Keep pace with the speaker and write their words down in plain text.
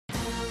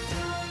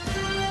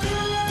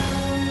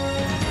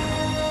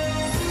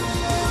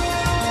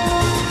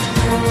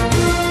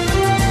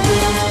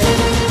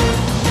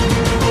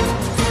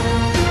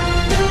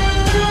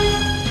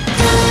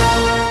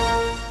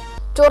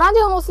चोरां दे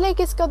हौसले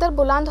किस कदर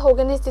बुलंद हो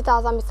गए ने इसकी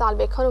ताज़ा मिसाल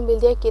वेखण नूं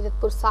मिलदी है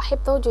कीरतपुर साहिब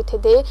तो, जिथे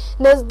दे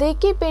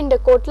नज़दीकी पिंड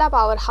कोटला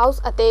पावर हाउस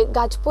अते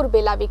गजपुर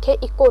बेला विखे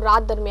इक्को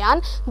रात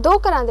दरमियान दो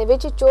घरां दे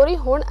विच चोरी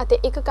होण अते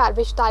एक घर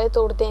विच ताले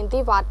तोड़ देण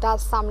दी वारदात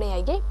सामने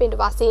आई है। पिंड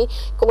वासी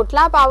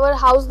कोटला पावर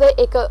हाउस दे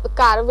एक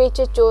घर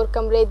विच चोर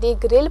कमरे दी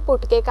ग्रिल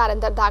पुट के घर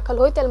अंदर दाखल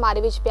होए ते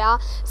अलमारी विच पिया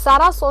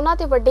सारा सोना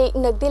ते वड्डी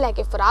नगदी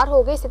लैके फरार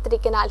हो गए। इस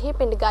तरीके नाल ही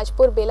पिंड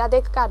गजपुर बेला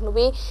दे घर नूं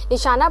भी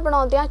निशाना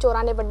बनाउंदिआं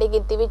चोरां ने वड्डी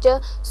गिनती विच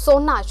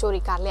सोना चोरी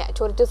कर लिया।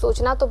 चोरी की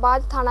सूचना तो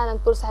बाद थाना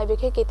आनंदपुर साहिब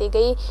विखे की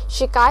गई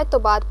शिकायत तो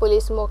बाद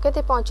पुलिस मौके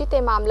ते पहुंची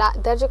ते मामला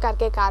दर्ज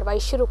करके कार्रवाई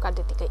शुरू कर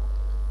दी गई।